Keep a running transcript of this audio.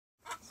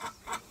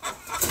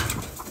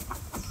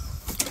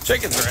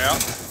Chickens are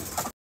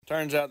out.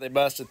 Turns out they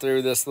busted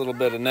through this little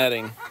bit of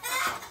netting.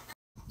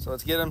 So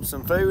let's get them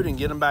some food and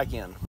get them back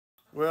in.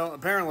 Well,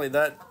 apparently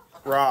that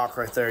rock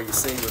right there you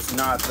see was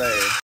not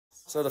there.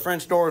 So the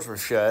French doors were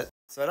shut.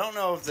 So I don't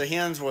know if the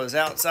hens was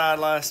outside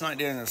last night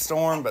during the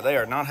storm, but they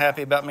are not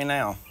happy about me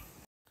now.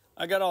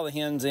 I got all the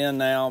hens in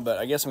now, but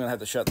I guess I'm gonna have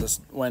to shut this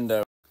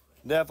window.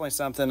 Definitely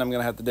something I'm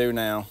gonna have to do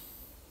now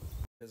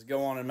is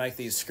go on and make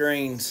these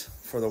screens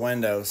for the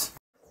windows.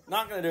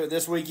 Not gonna do it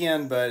this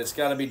weekend, but it's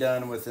gotta be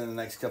done within the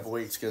next couple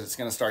weeks because it's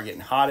gonna start getting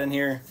hot in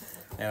here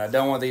and I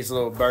don't want these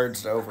little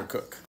birds to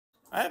overcook.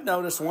 I have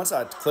noticed once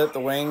I clip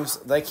the wings,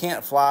 they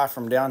can't fly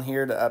from down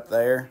here to up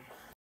there.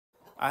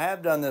 I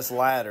have done this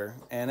ladder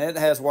and it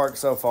has worked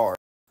so far,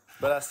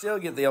 but I still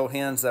get the old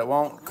hens that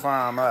won't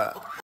climb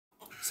up.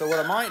 So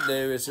what I might do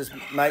is just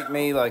make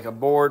me like a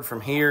board from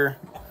here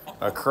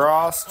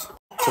across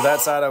to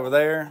that side over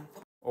there,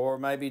 or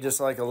maybe just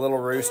like a little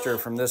rooster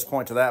from this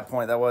point to that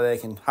point. That way they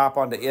can hop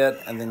onto it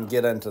and then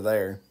get into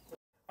there.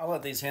 I'll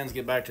let these hens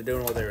get back to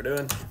doing what they were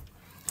doing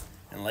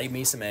and lay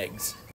me some eggs.